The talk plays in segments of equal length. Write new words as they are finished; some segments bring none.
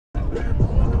Mike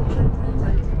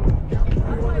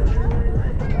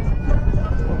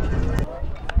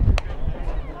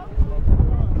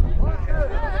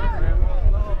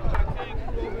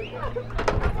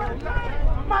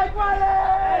Wiley!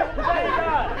 Let's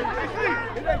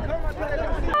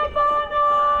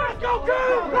go,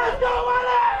 Coop! Let's go,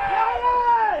 Wiley!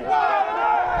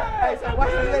 Hey, so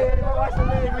watch the leg. Watch the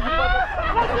leg.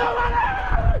 Let's go, Wiley!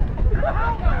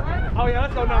 Oh, yeah,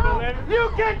 let's go number 11. You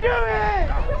can do it!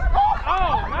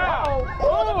 Oh, wow!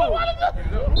 Oh!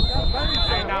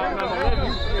 Hey, now number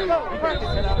 11.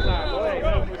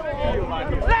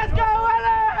 Let's go,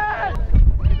 Wiley!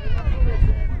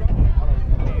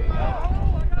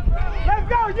 Let's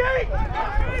go, Yeet!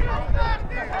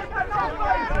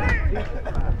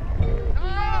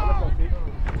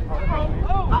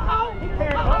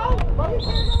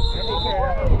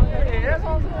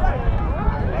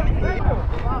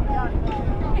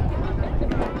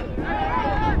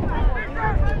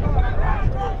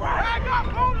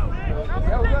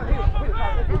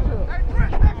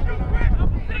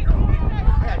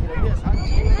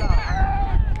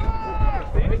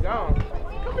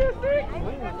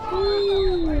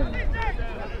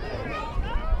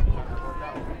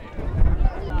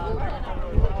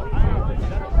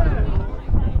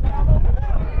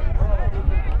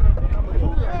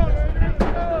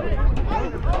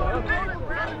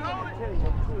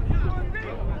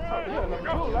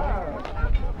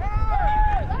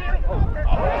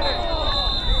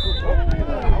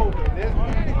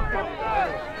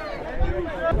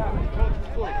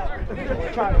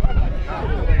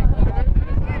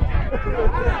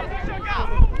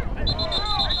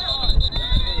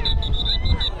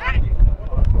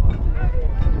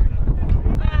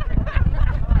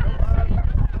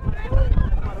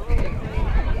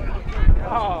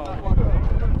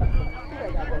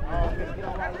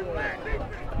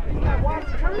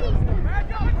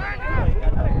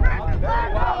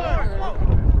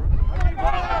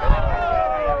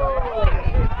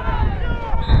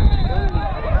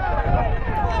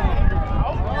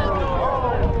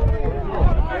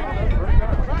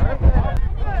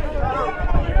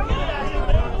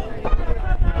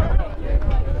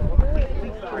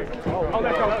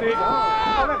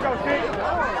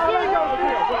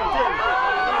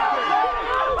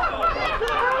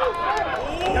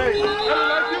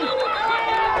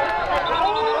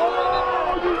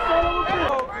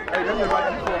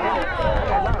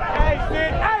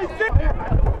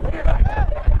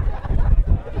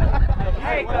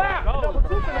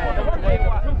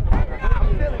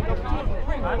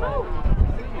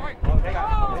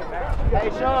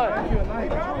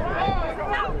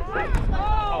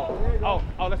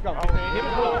 Oh, let's go. Hit him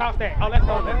a little toss that. Oh, let's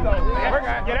go. Let's go.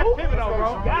 Yeah, that's pivot though, bro.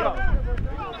 Got him.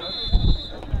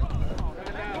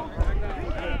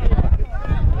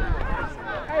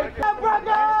 Hey,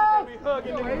 Broncos!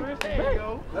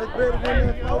 Let's better than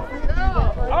that.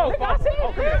 Oh, fuck.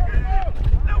 Okay.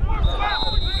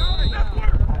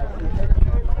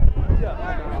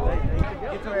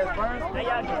 Get your ass burned. Hey,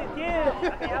 y'all get it again.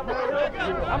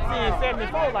 I'm seeing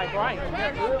 74 like right.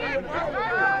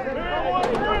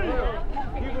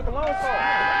 He's with the long ball.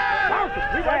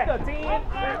 We right there, 10.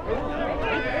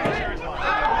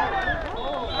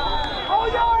 Oh,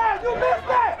 your ass, you missed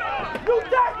that! You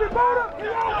taxed it, brother!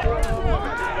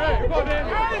 Hey, come on, Dan.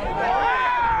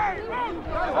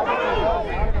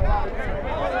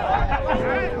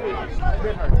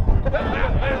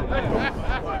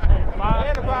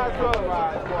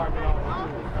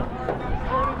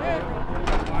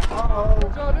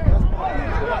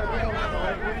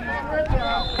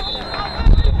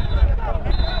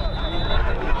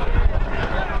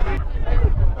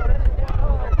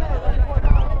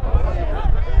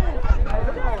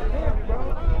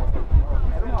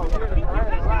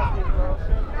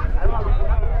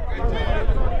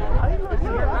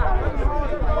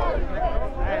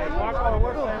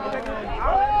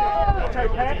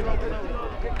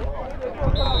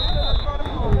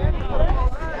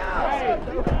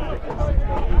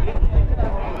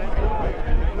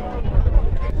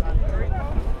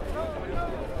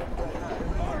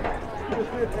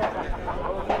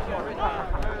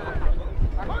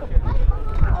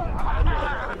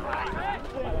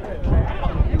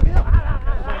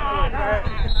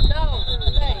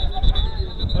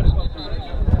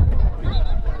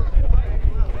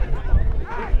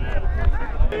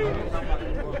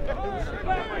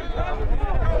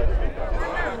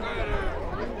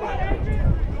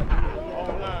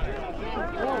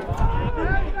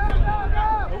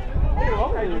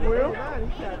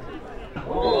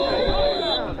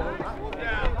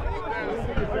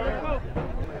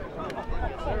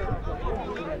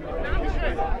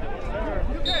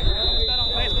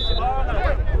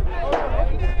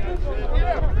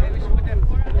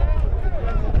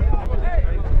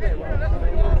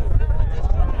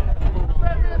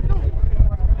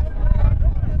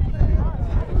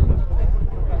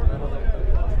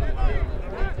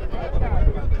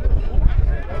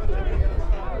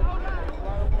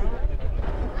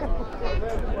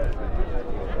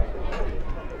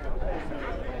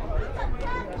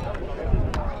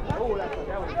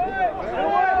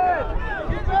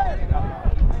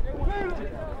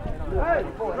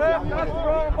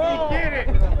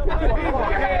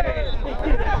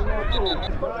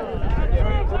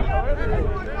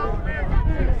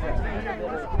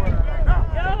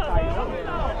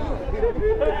 I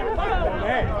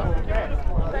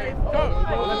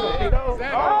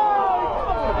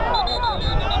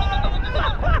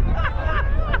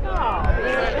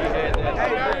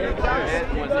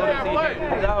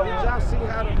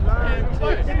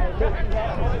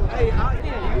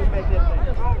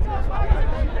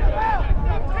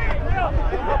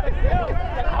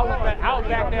was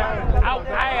back there.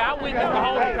 I witnessed the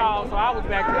holding call, so I was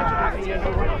back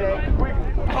there.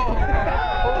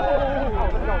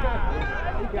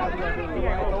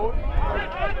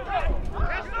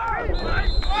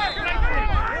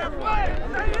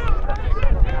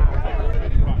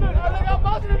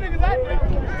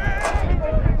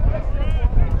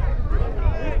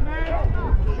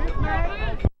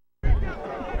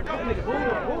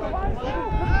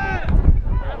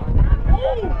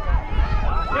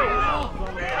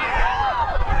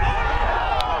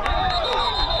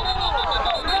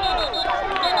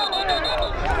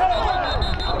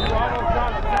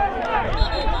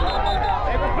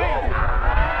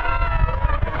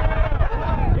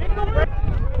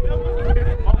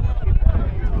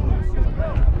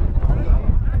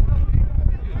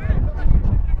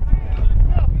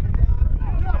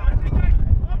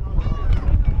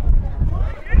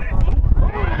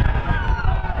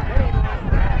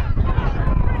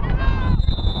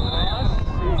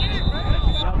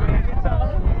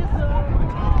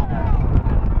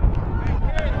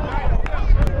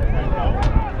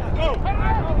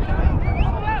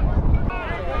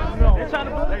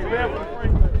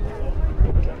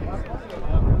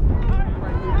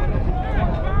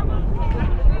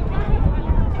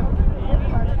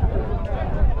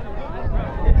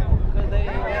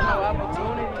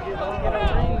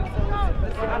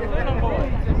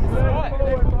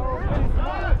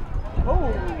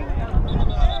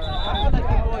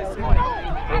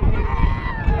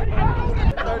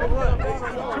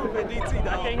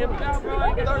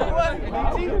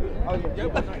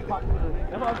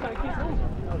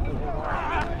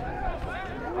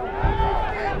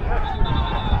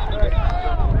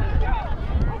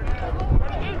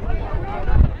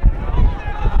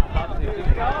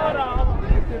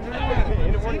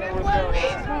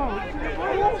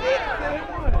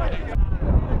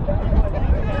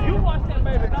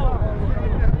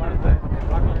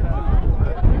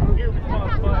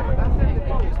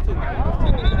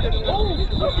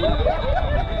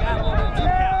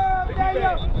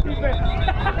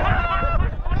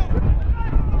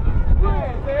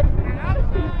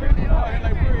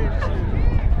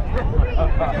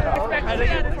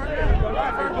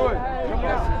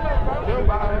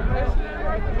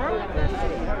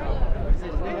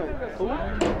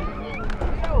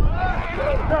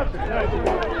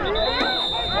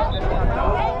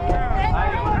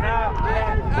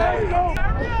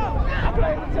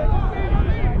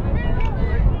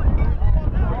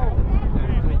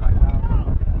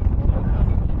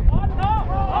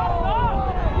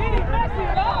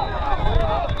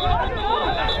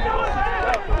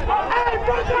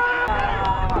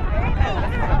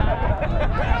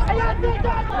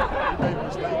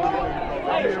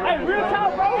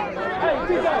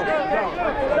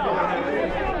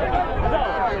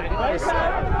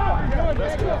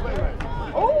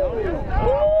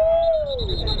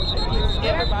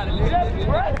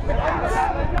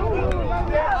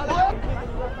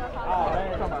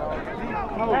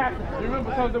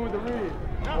 Remember something with the red?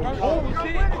 Oh,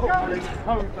 shit.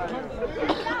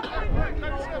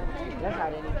 That's how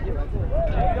they need to get right there.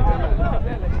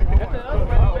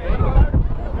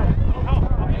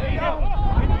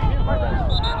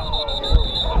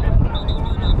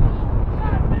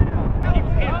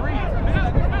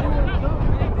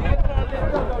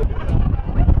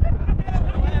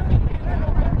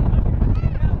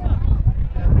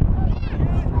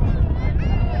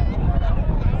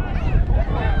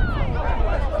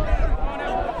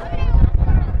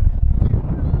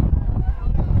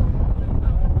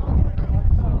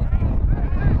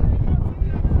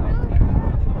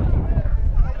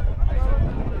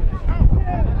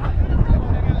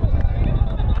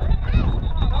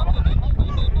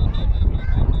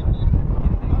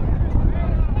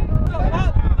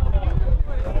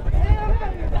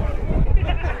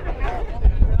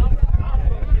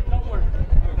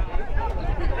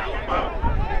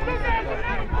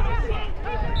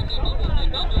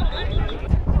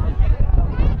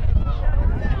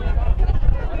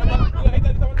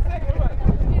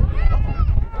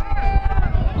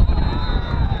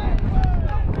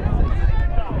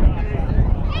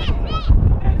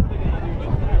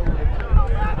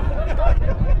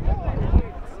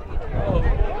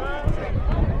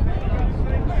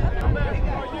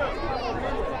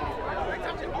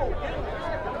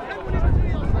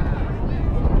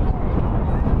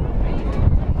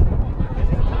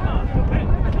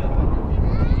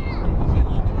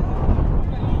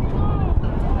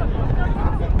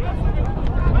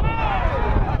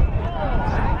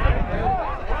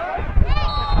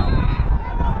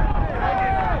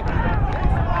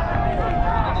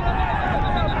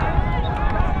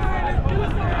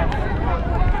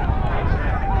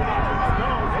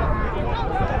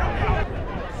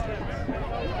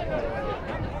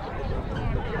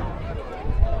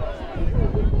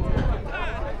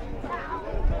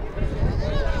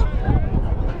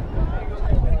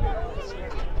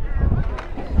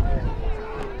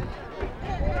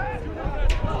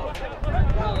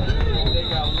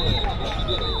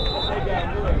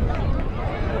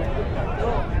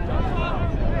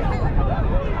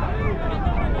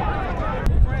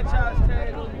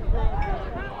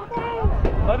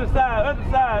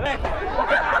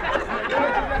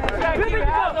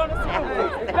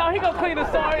 No, he gonna clean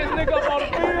the sorry ass nigga up on the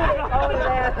field.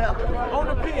 On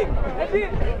the pig. And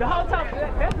then, the whole time,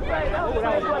 that's the same. That's the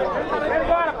same play. They're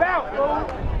going to bounce, fool.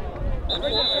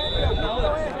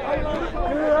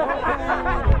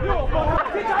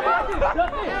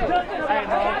 Hey,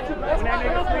 man. When that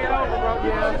nigga spin over, bro,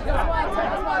 yeah.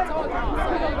 That's why I told you.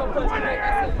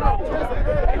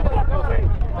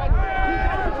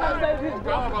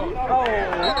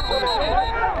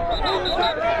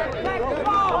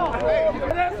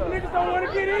 Niggas don't want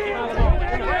to get in.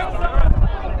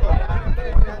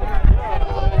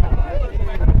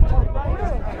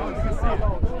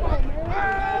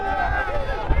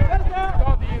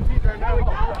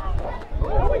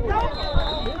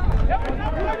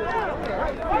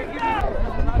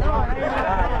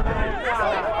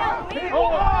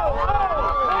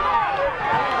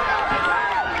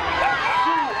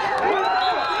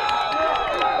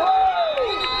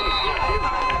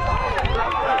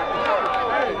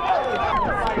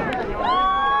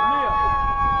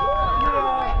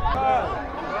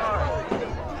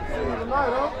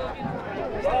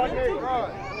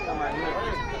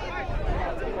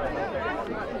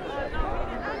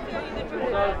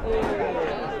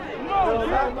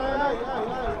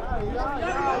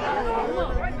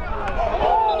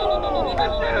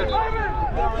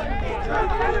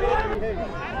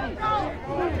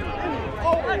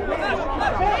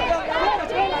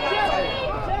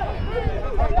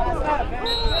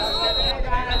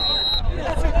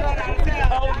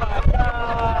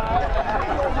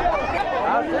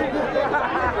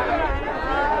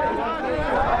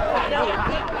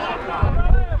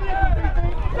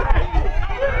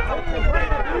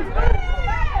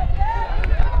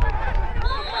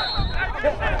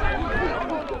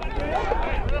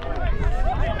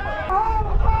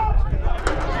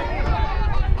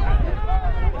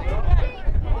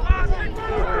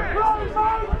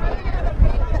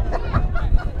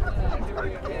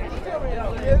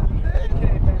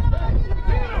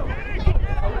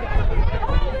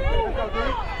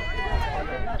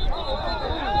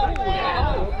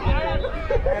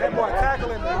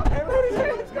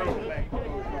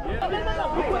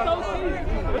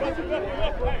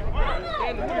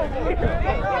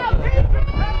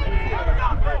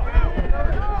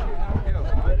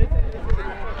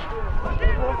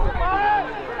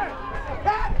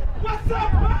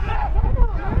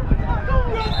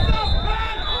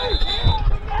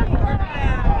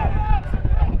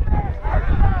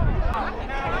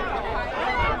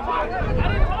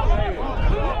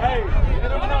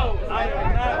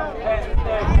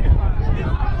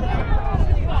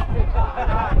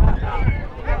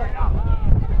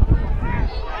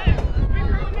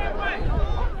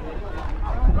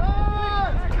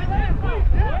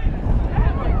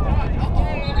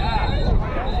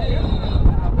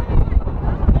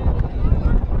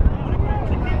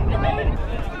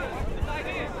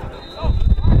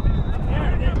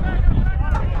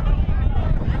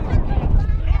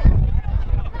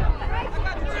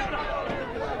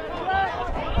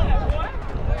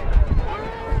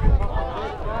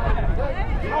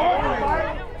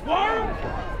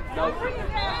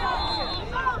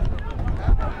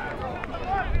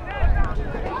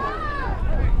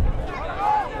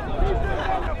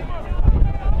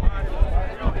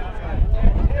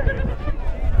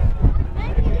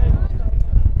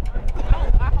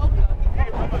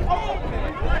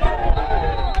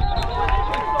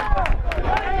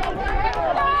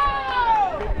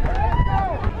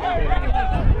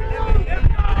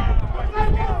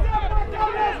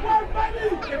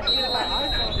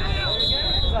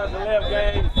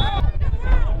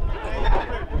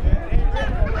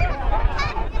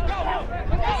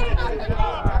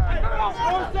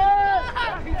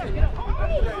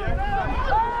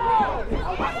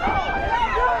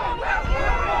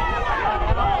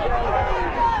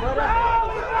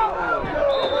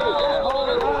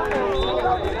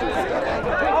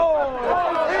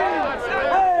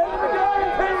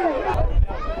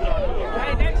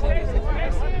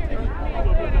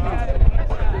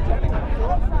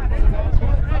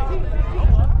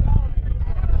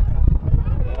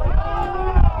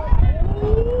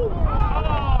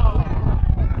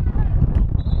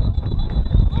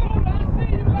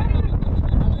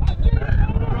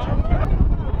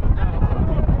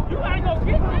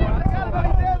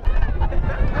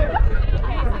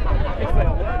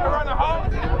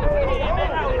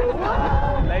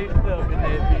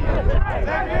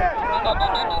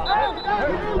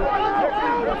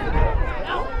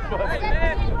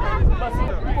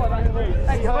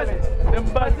 Them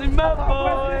busting up,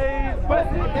 boys.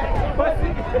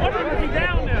 Busting. What are you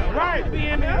down there? Right. Be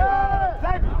in there.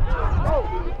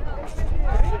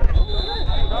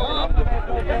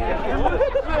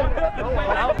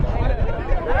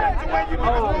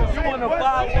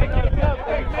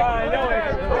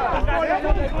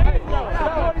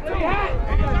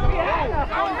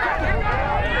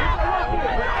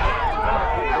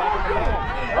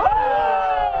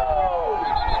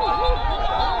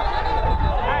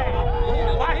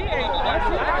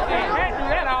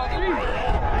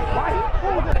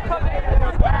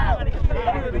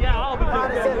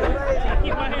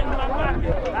 keep my hands in my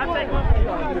pocket. I take one.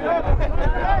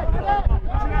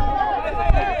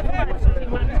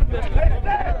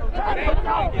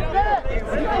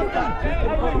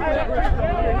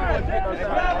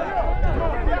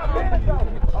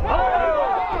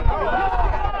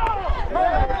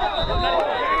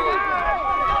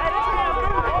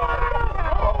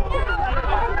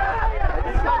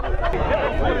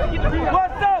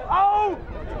 What's up? Oh!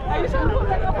 Hey, you should have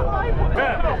that up on my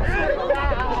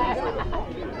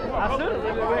I should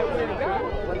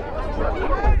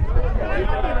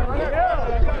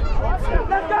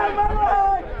Let's go,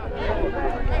 Monarch!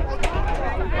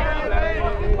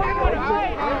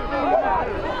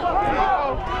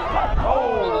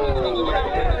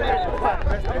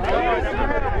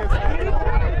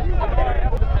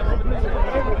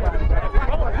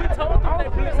 We told them they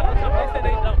please all the time. They said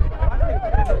they don't.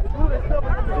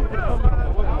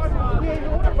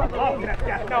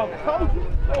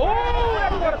 Oh,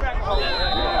 that's quarterback.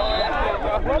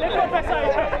 Let's go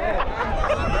backside.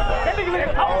 That nigga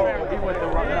went he went the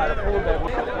wrong side of fullback.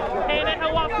 Hey, that no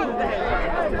walk through that.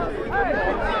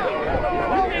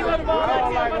 You can't throw the ball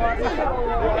like this.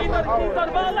 You can't throw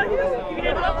the ball like this. You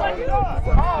can't throw it like this.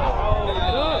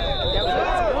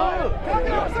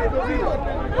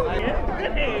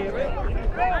 Good hand, man.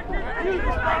 You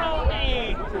just strong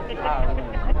hand.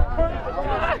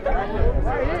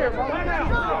 Right here, bro. Right now.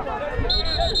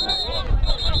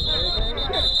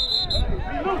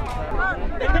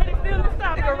 They still didn't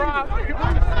stop it, Rob.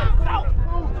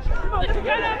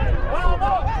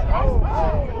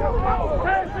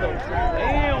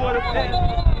 Damn, what a thing.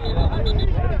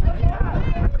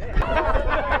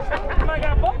 Somebody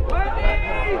got both.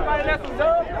 Somebody left some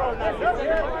dubs.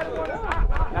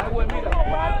 Now it wasn't me though.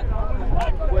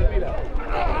 It wasn't me though.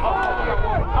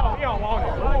 Oh, he don't want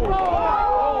it.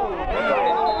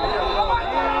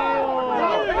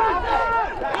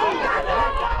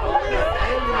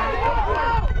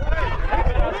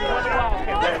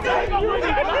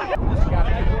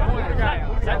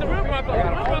 That's the real Broncos.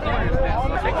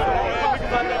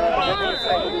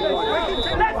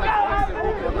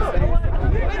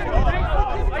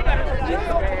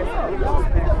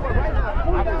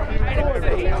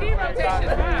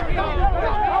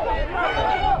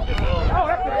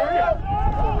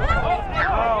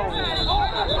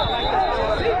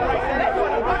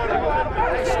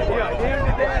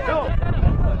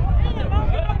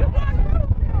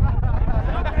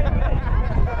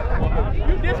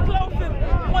 This close to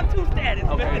 1-2 status,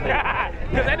 man.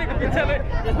 Because that nigga be telling,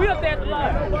 we up there at the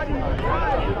line.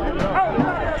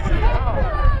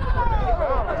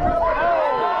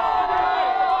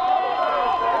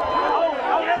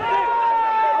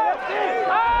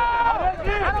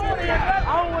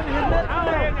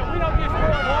 We don't get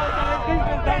scored on.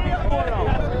 Defense don't get scored on.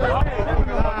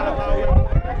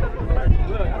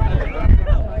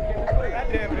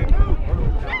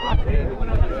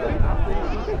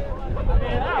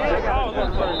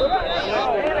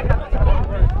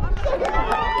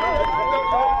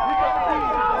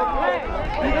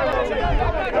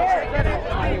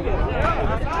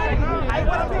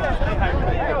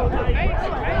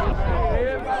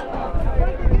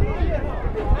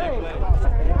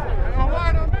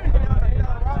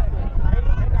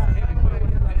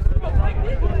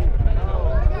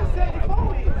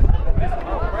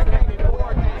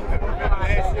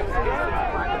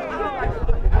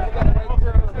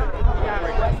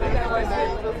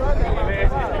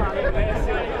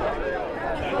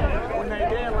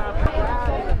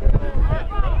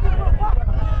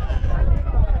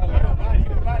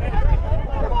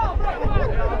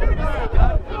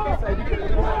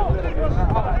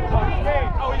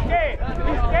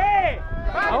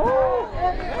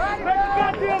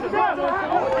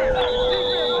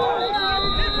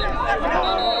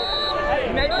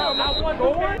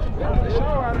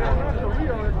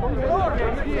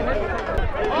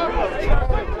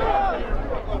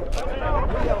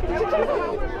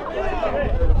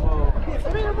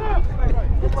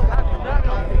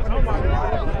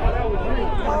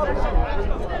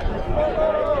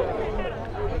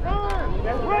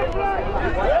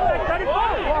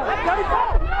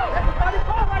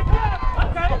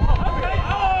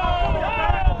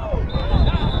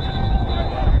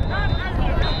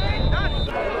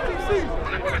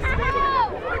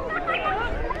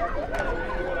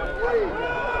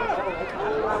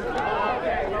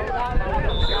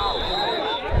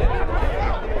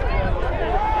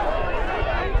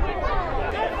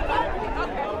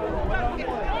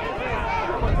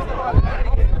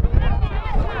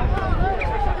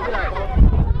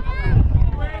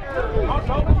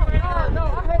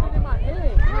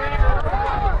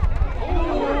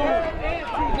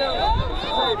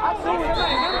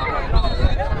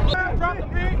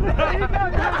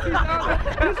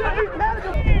 Hey,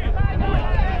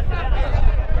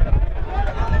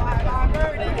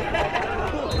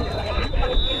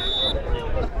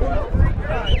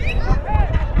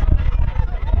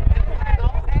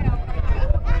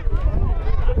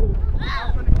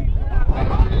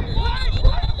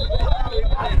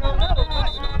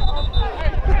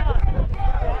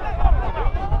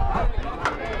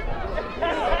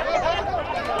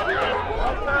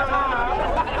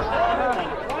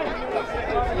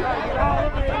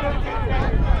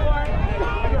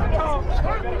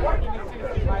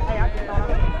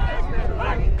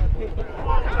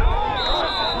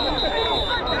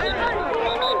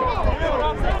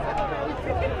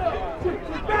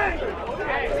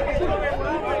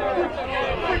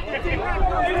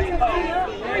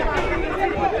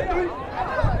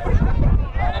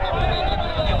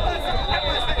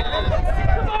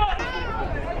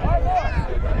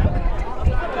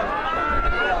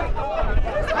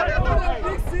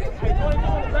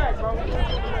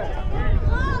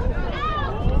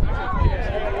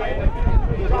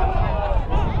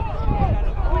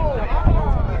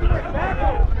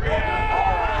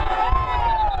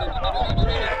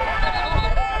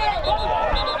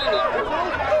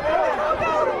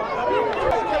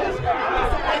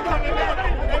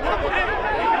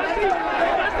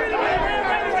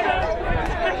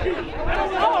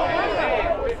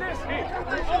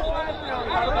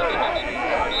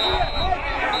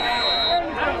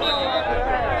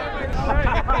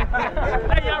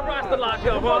 y'all roster lock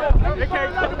up, huh? They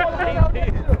can't talk about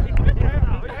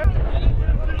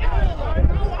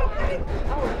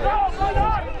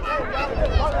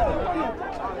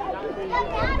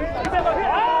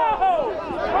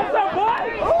what's up, boy?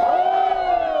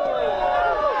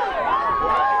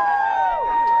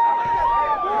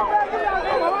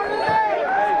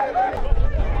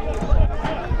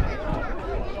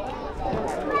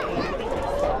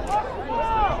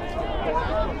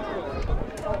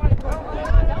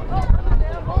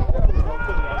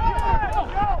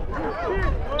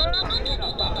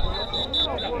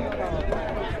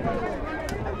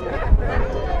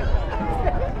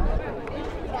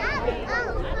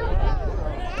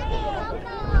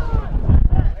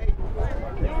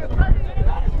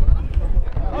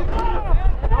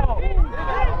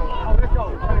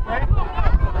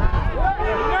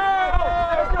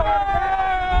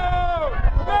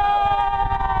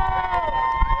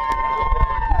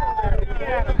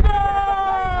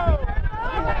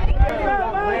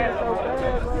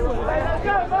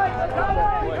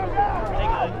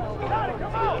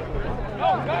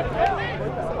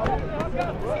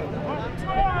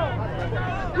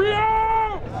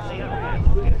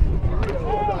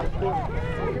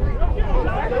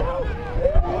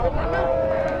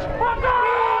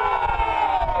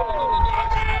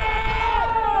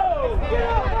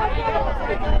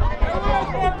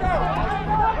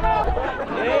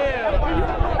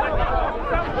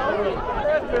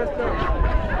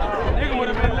 Nigga would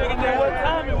have been looking at what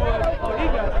time it was. Oh, he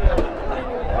got there.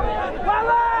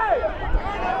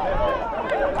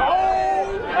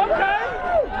 Oh, okay.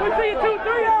 We see you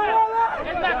 2-3 out.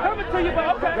 It's not coming to you, but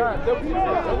okay.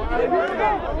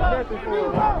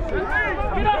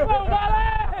 Get up,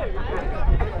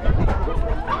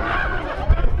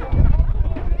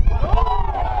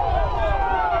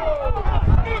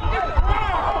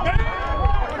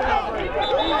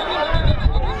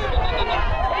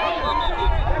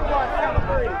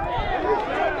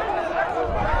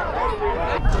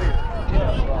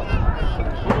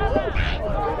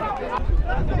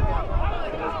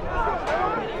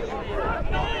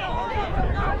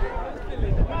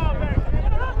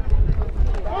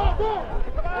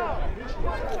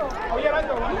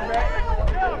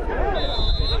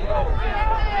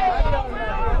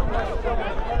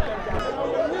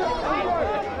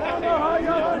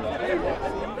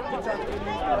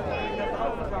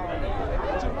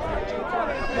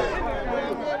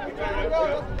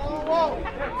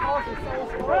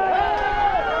 Wale!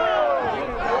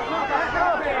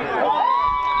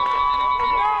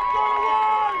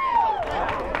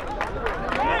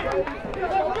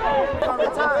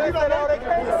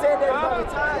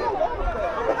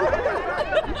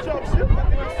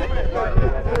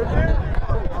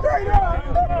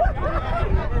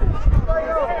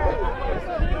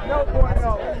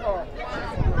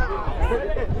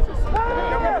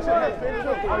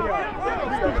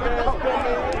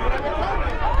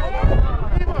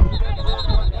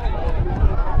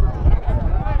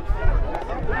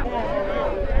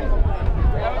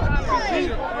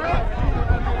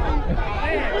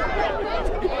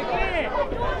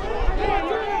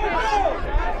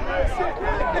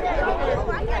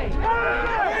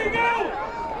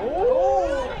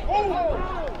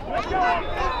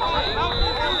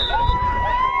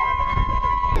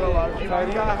 He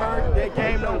got hurt. That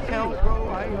game don't count, bro.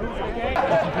 I ain't losing the game.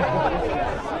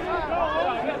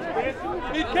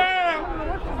 He can.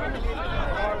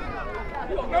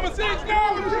 Number 6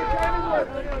 now.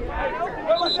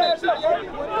 Number 6.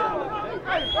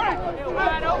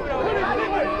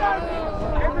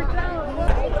 Every time.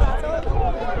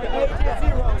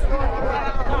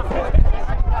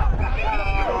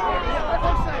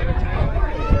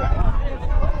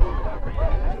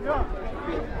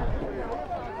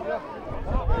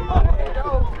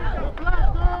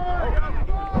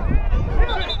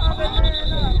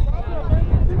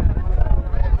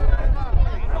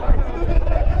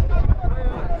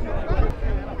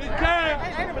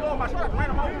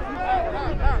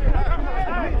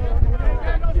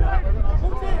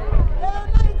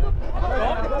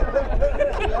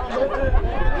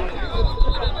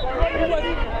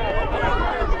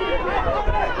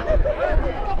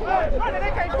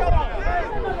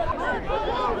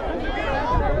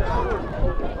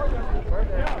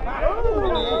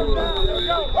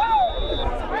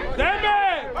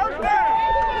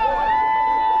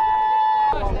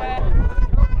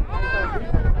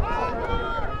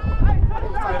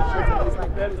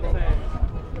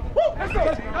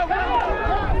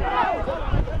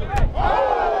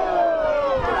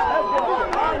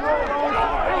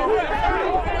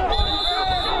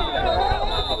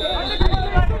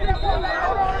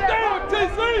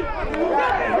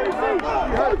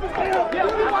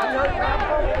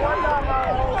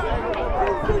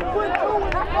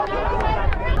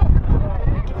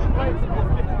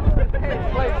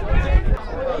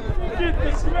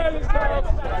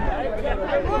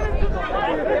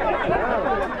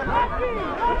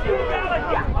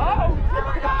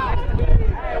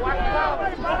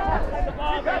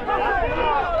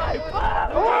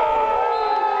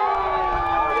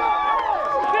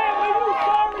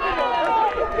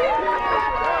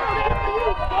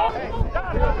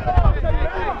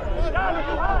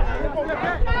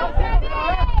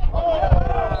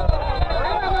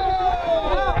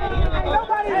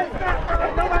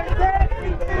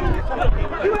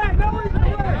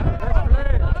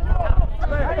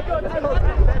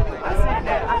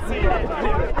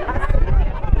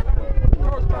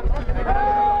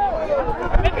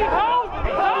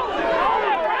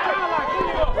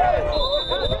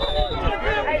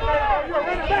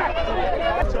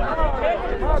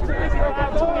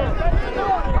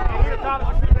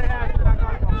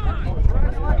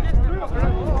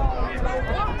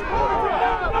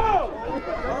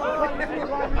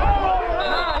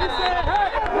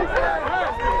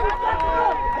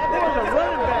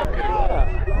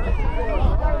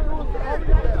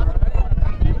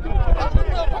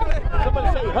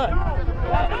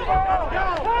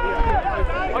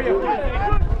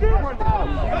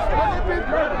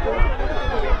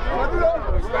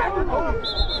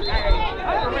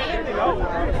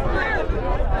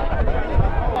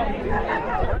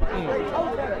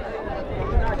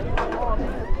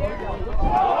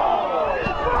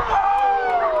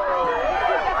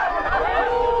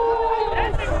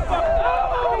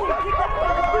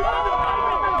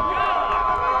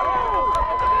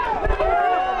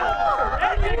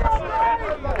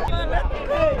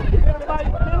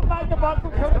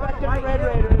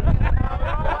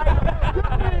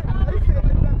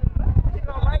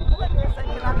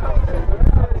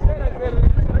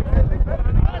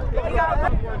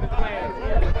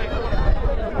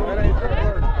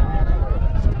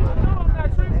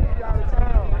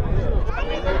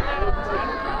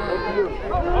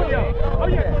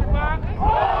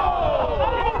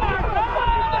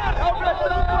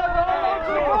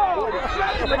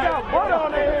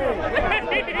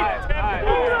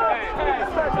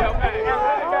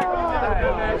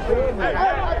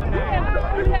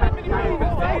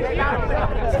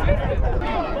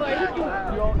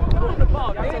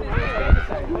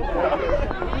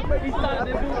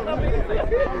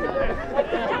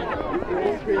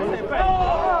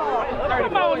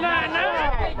 Come on,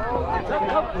 9-9.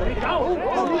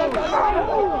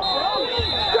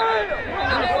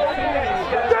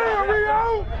 Damn,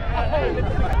 Rio!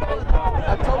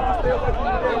 I told you still let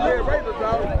me get Raiders,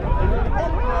 dog.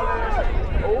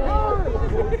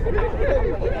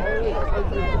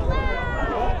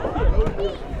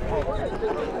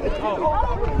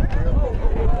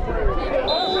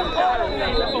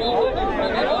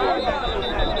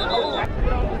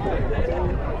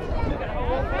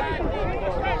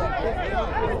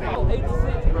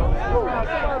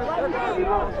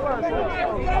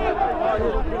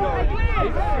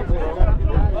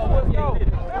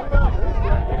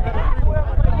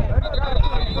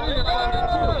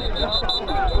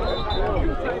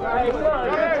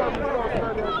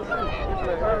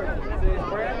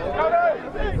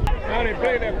 they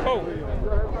play that coach.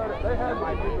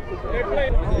 They play.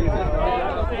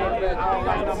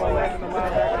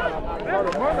 Oh,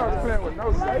 the Monarch playing with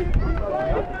no safety.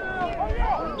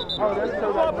 Oh, that's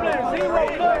because I'm playing zero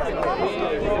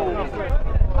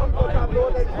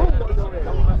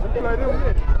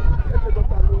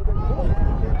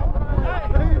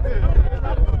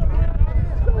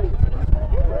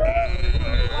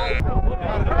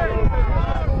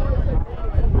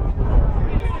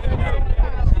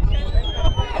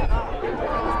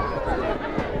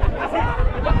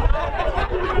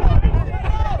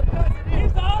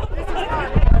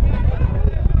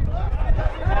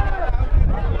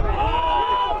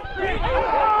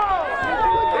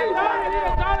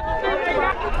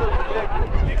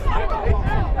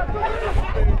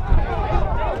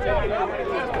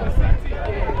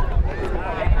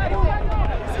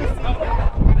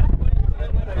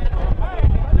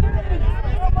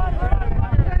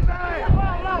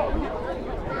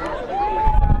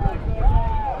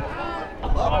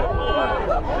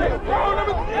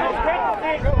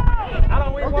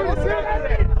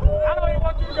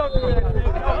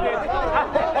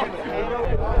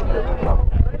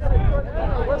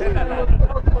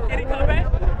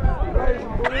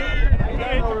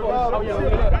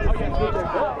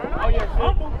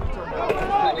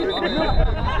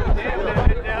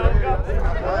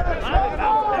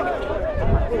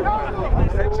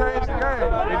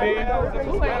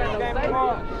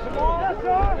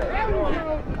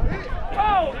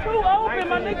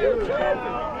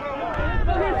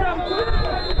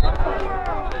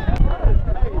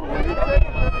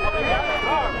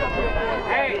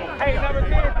Hey, number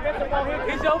 10,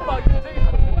 it's your fault.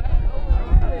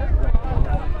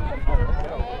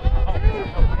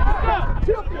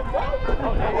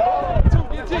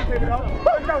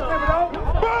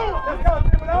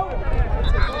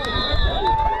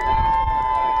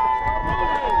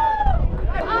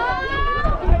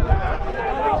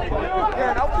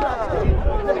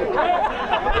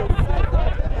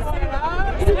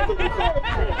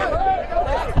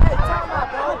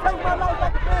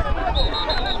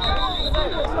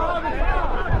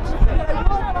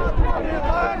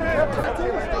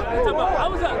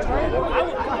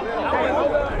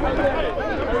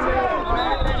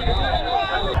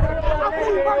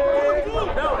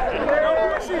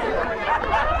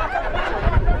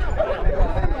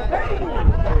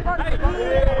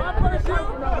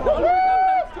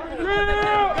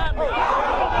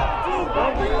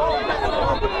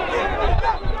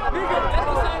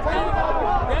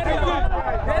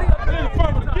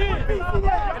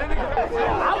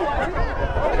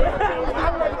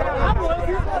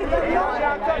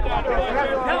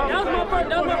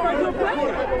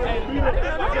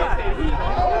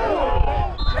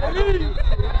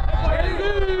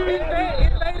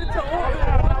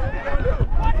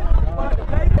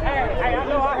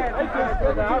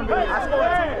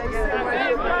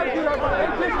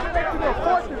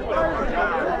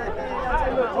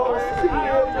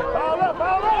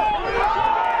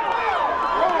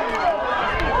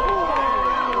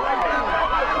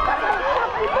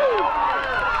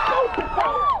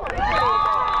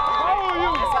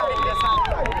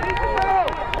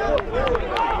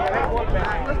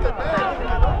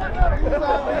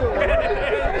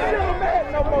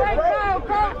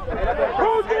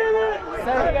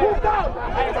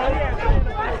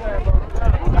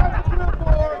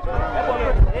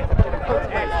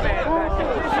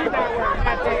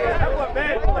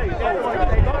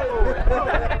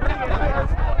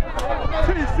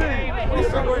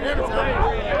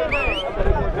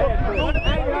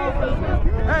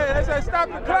 Hey, they say stop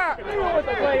the clock.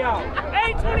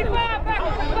 8:25 back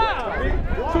on the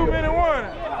clock. 2 minute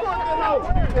warning.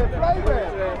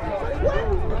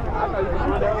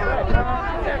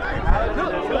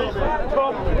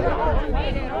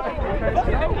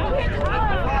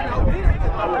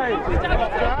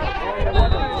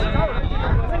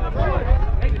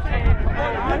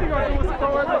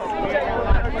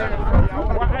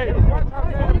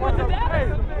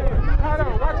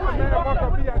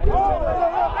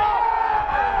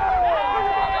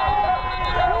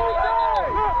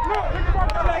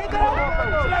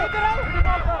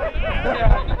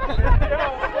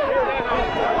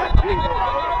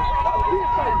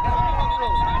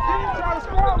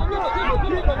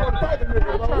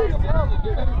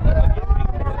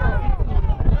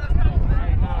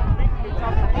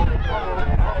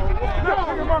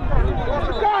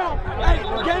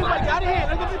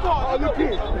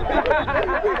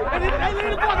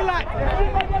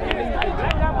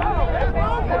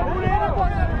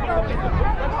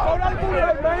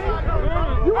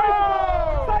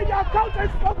 Say y'all coach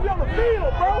ain't supposed to be on the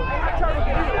field, bro. That's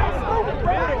stupid,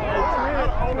 bro.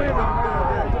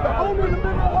 The owner in the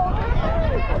middle of the whole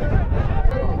game.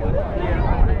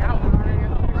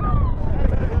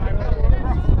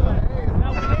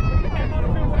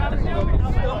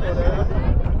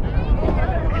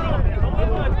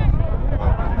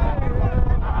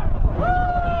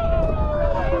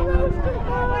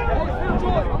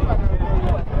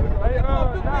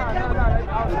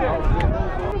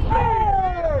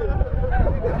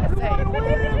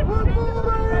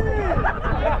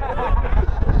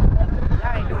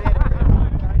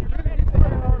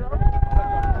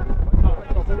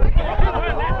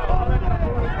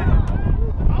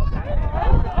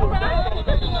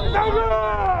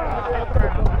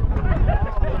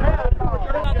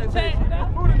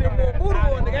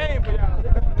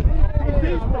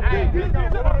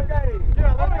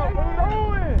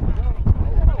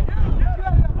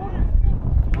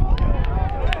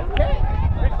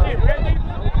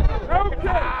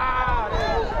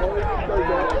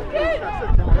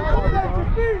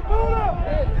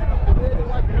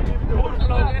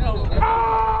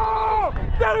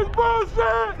 That is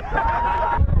bullshit!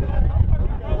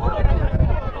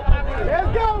 Let's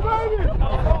go, baby!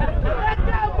 Let's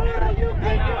go, Buddha! You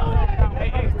can do it!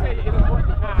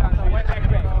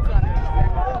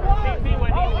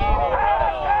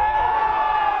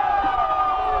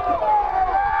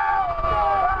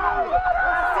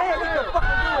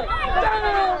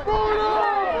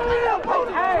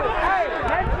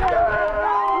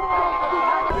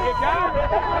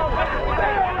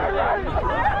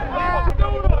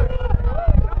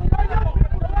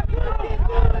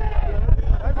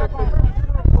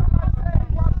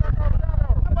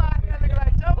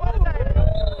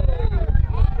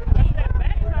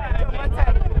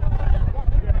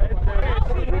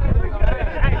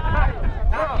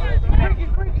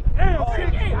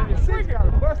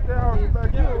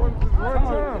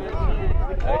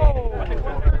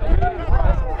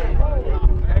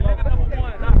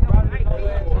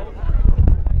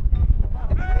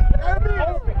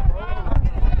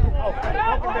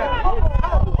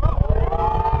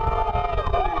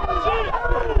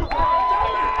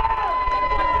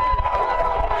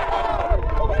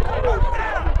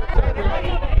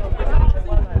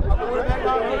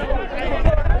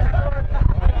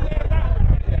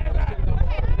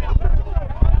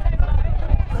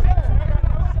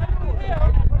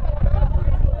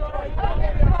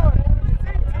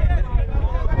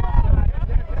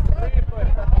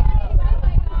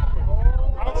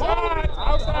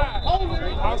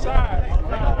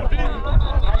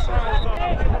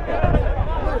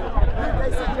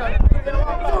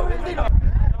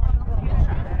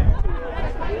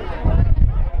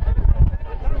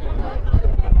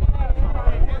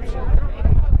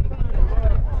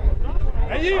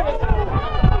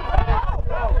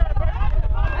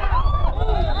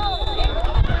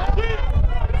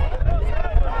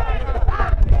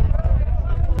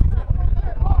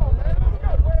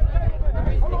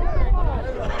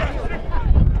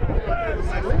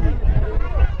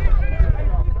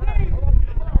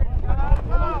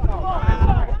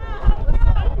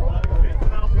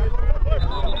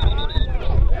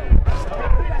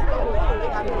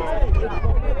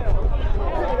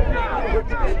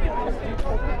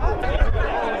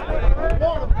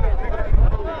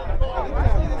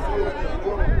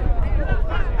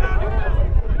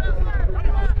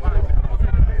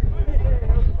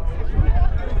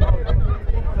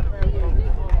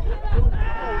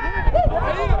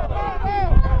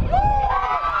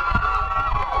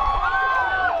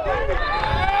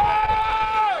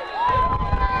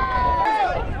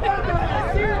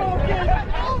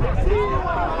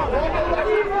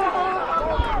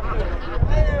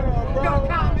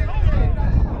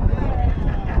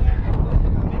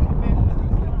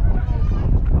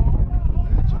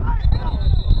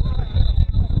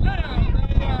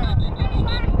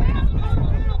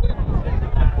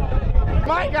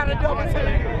 Mike got a double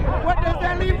team. What does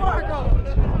that leave Marco?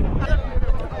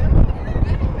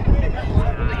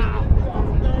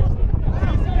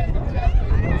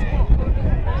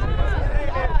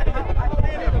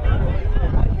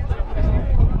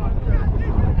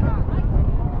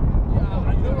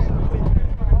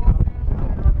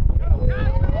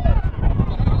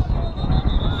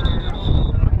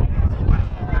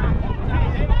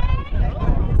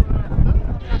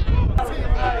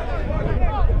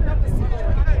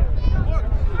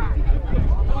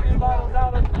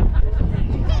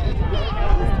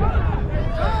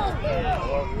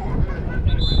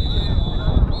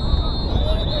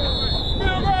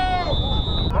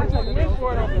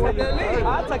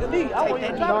 I'll take a knee. I want you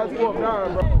to nice walk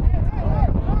down, bro.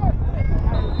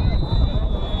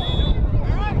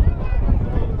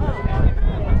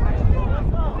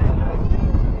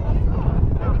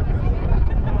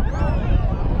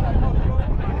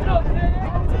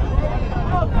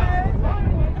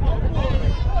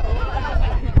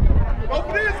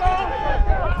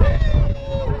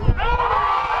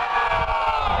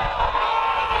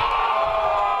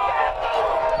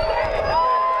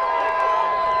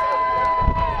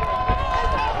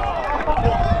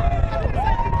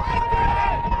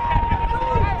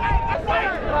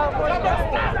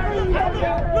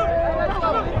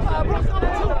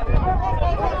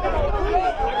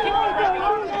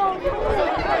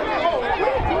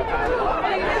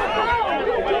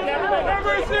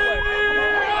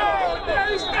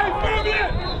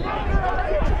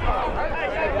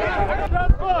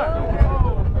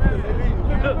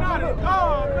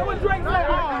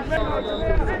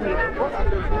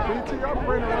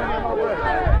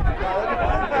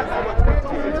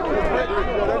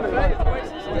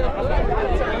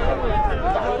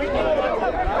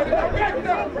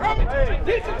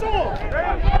 Teach it to him!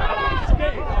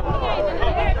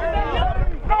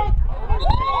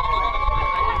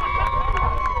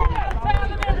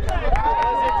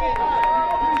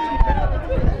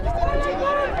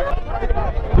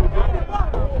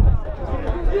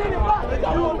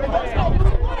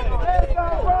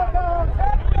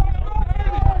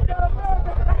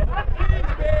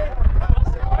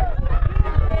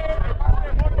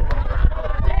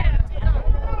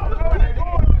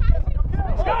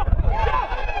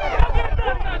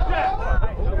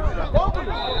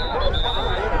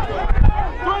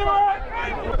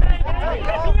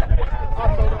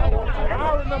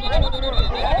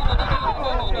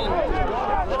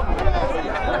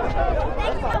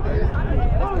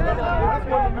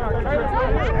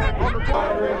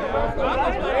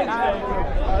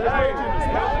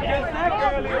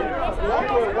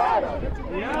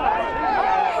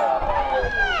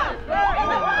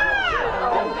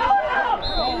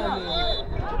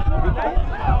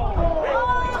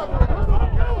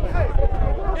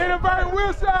 Anybody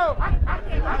whistle?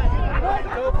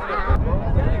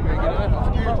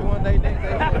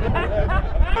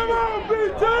 Come on,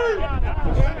 BT!